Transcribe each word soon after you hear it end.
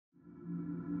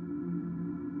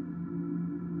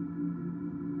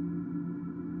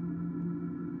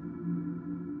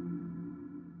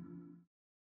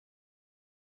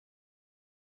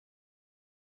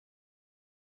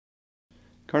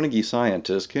Carnegie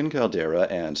scientists Ken Caldera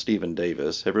and Stephen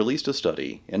Davis have released a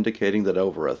study indicating that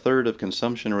over a third of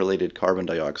consumption-related carbon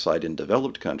dioxide in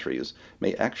developed countries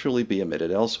may actually be emitted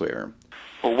elsewhere.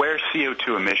 Well, where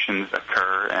CO2 emissions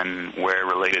occur and where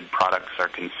related products are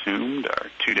consumed are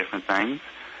two different things.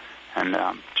 And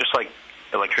just like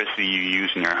electricity you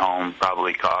use in your home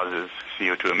probably causes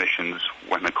CO2 emissions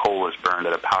when the coal is burned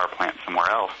at a power plant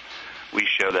somewhere else, we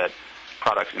show that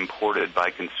products imported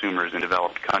by consumers in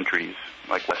developed countries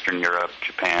like Western Europe,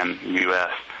 Japan, the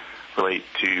U.S. relate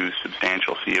to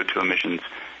substantial CO2 emissions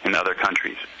in other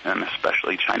countries, and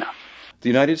especially China. The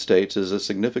United States is a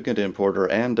significant importer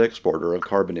and exporter of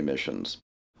carbon emissions.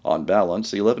 On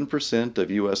balance, 11%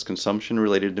 of U.S.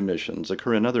 consumption-related emissions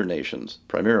occur in other nations,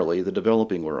 primarily the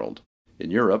developing world.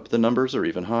 In Europe, the numbers are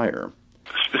even higher.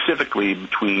 Specifically,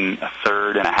 between a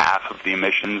third and a half of the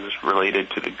emissions related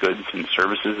to the goods and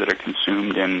services that are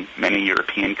consumed in many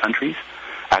European countries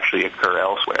actually occur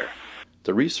elsewhere.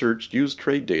 The research used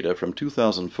trade data from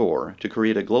 2004 to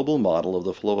create a global model of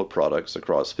the flow of products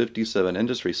across 57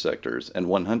 industry sectors and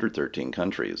 113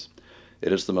 countries.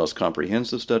 It is the most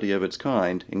comprehensive study of its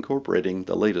kind, incorporating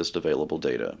the latest available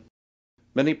data.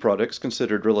 Many products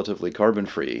considered relatively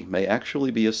carbon-free may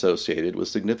actually be associated with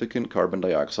significant carbon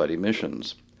dioxide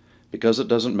emissions. Because it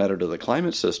doesn't matter to the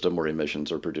climate system where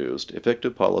emissions are produced,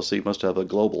 effective policy must have a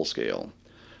global scale.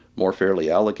 More fairly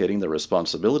allocating the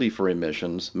responsibility for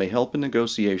emissions may help in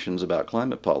negotiations about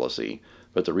climate policy,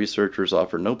 but the researchers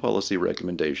offer no policy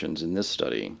recommendations in this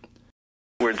study.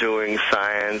 We're doing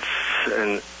science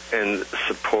and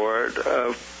support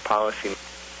of policy.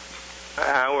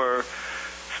 Our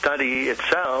study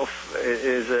itself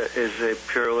is a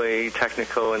purely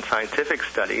technical and scientific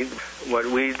study. What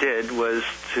we did was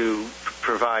to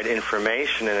provide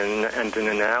information and an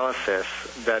analysis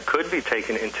that could be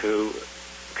taken into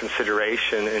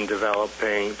consideration in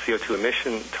developing CO2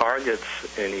 emission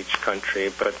targets in each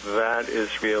country, but that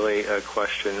is really a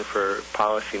question for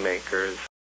policymakers.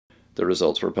 The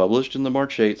results were published in the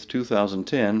March 8,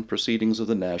 2010 Proceedings of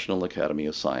the National Academy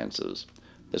of Sciences.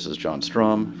 This is John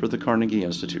Strom for the Carnegie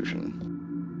Institution.